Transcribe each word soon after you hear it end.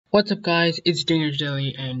What's up, guys? It's Dinger's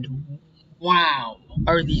Daily, and wow,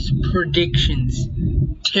 are these predictions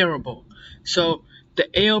terrible? So, the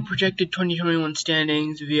AL projected 2021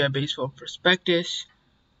 standings via Baseball Prospectus.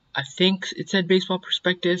 I think it said Baseball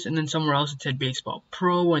Prospectus, and then somewhere else it said Baseball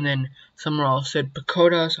Pro, and then somewhere else said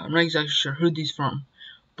Pacoda, so I'm not exactly sure who these from.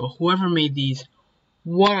 But whoever made these,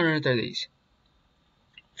 what on earth are these?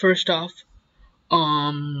 First off,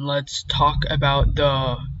 let's talk about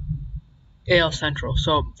the AL Central.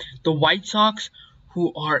 So the White Sox,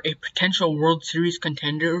 who are a potential World Series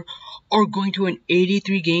contender, are going to win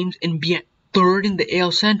 83 games and be at third in the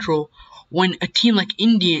AL Central when a team like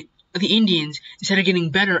the Indians, instead of getting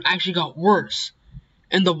better, actually got worse.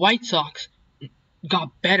 And the White Sox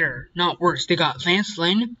got better, not worse. They got Lance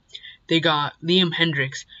Lynn, they got Liam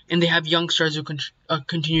Hendricks, and they have youngsters who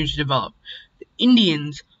continue to develop. The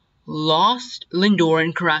Indians lost Lindor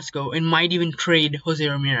and Carrasco and might even trade Jose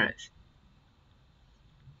Ramirez.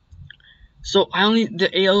 So the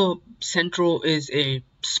AL Central is a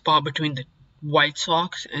spot between the White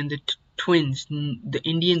Sox and the Twins. The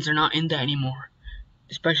Indians are not in that anymore,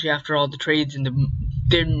 especially after all the trades and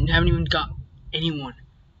they haven't even got anyone.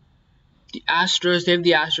 The Astros, they have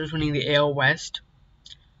the Astros winning the AL West,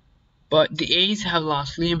 but the A's have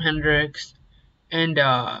lost Liam Hendricks and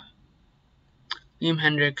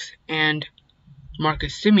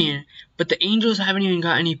Marcus Semien, but the Angels haven't even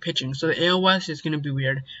got any pitching, so the AL West is going to be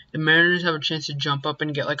weird. The Mariners have a chance to jump up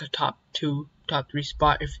and get like a top 2, top 3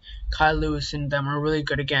 spot if Kyle Lewis and them are really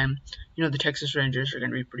good again. You know, the Texas Rangers are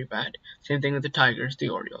going to be pretty bad. Same thing with the Tigers, the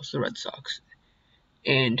Orioles, the Red Sox,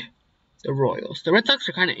 and the Royals. The Red Sox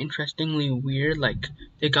are kind of interestingly weird, like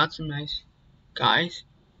they got some nice guys.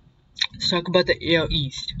 Let's talk about the AL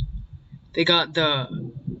East. They got the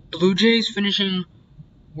Blue Jays finishing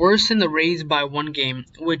worse than the Rays by 1 game,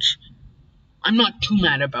 which I'm not too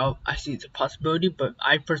mad about. I see it's a possibility, but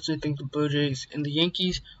I personally think the Blue Jays and the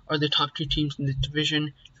Yankees are the top 2 teams in the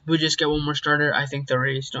division. If the Blue Jays get one more starter, I think the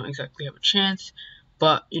Rays don't exactly have a chance,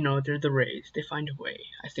 but, you know, they're the Rays. They find a way,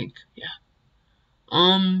 I think, yeah.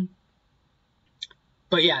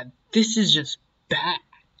 But yeah, this is just bad.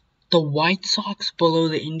 The White Sox below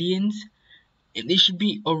the Indians, and they should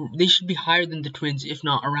be higher than the Twins, if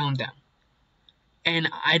not around them. And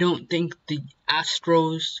I don't think the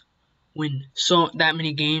Astros win that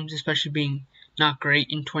many games, especially being not great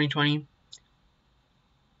in 2020.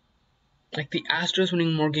 Like the Astros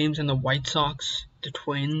winning more games than the White Sox, the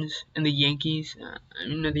Twins, and the Yankees. I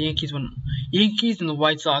mean, the Yankees and the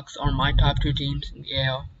White Sox are my top 2 teams in the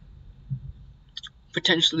AL.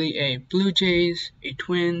 Potentially a Blue Jays, a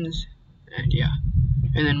Twins, and yeah.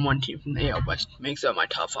 And then one team from the AL West makes up my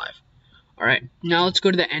top 5. Alright, now let's go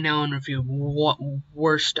to the NL and review what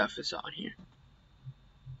worse stuff is on here.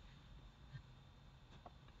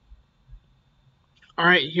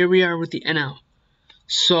 Alright, here we are with the NL.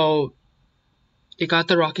 So, they got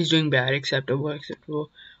the Rockies doing bad, acceptable.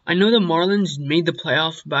 I know the Marlins made the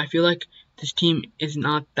playoffs, but I feel like this team is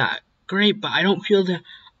not that great. But I don't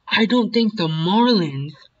think the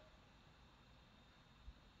Marlins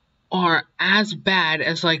are as bad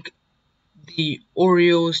as like the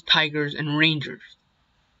Orioles, Tigers, and Rangers.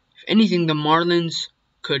 If anything, the Marlins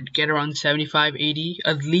could get around 75, 80,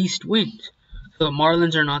 at least wins. So the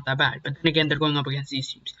Marlins are not that bad. But then again, they're going up against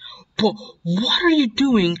these teams. But what are you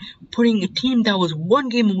doing putting a team that was 1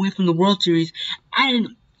 game away from the World Series at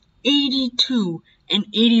an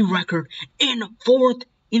 82-80 record and 4th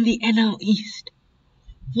in the NL East?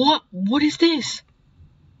 What is this?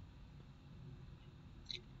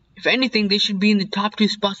 If anything, they should be in the top 2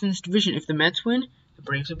 spots in this division. If the Mets win, the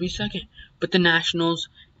Braves will be 2nd. But the Nationals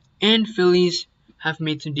and Phillies have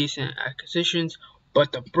made some decent acquisitions.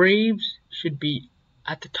 But the Braves should be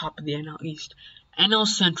at the top of the NL East. NL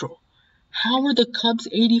Central. How are the Cubs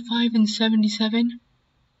 85 and 77?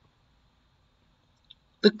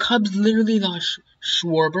 The Cubs literally lost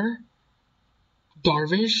Schwarber,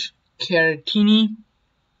 Darvish, Caratini,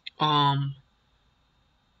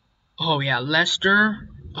 Lester,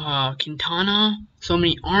 Quintana, so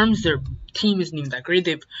many arms. Their team isn't even that great.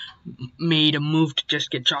 They've made a move to just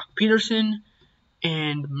get Jock Peterson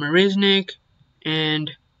and Marisnik and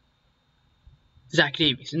Zach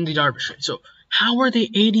Davies in the Darvish trade. So how are they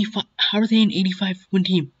 85? How are they an 85-win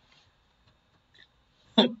team?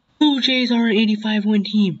 The Blue Jays are an 85-win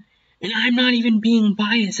team, and I'm not even being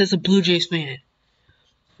biased as a Blue Jays fan.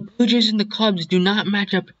 The Blue Jays and the Cubs do not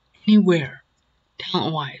match up anywhere,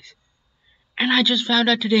 talent-wise. And I just found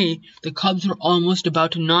out today the Cubs are almost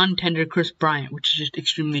about to non-tender Chris Bryant, which is just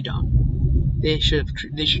extremely dumb. They should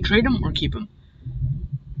trade him or keep him.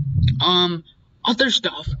 Other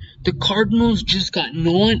stuff. The Cardinals just got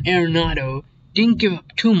Nolan Arenado didn't give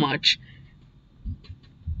up too much.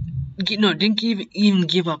 No, didn't even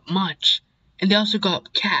give up much. And they also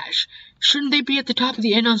got cash. Shouldn't they be at the top of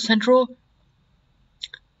the NL Central?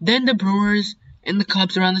 Then the Brewers and the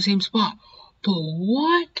Cubs are on the same spot. But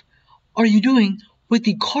what are you doing with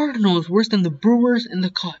the Cardinals worse than the Brewers and the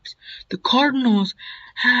Cubs? The Cardinals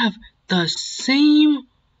have the same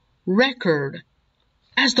record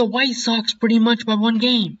as the White Sox pretty much by 1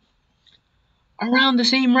 game. Around the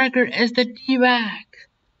same record as the D-backs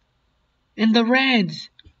and the Reds.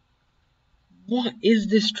 What is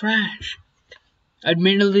this trash?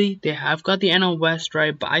 Admittedly, they have got the NL West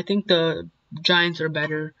right, but I think the Giants are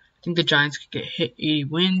better. I think the Giants could get hit 80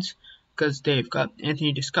 wins because they've got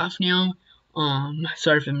Anthony DeScoffiano.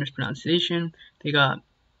 Sorry for the mispronunciation. They got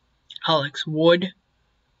Alex Wood.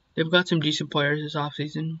 They've got some decent players this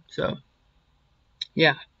offseason, so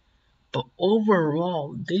yeah. But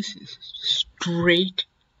overall, this is straight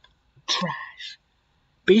trash.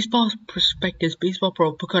 Baseball Prospectus, Baseball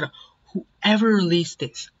Pro, Picada, whoever released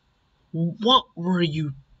this, what were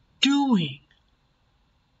you doing?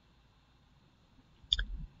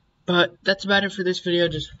 But that's about it for this video,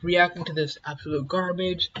 just reacting to this absolute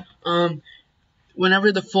garbage.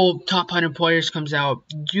 Whenever the full top 100 players comes out,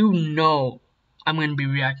 you know I'm going to be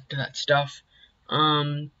reacting to that stuff.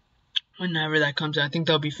 Whenever that comes out, I think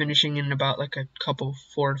they'll be finishing in about like a couple,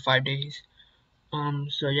 4 to 5 days.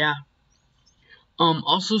 So yeah.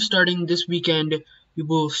 Also starting this weekend, we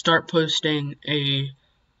will start posting a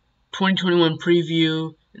 2021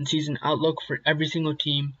 preview and season outlook for every single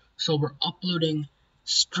team. So we're uploading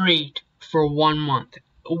straight for 1 month,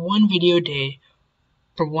 1 video a day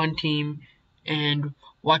for 1 team, and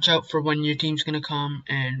watch out for when your team's gonna come,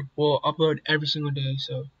 and we'll upload every single day.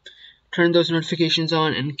 So turn those notifications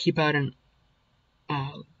on and keep out an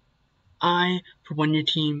eye for when your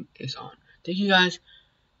team is on. Thank you guys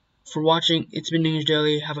for watching. It's been Ninja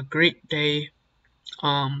Daily. Have a great day.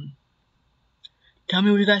 Tell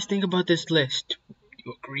me what you guys think about this list.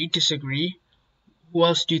 You agree, disagree? Who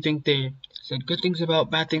else do you think they said good things about,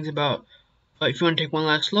 bad things about? But if you want to take one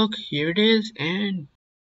last look, here it is, and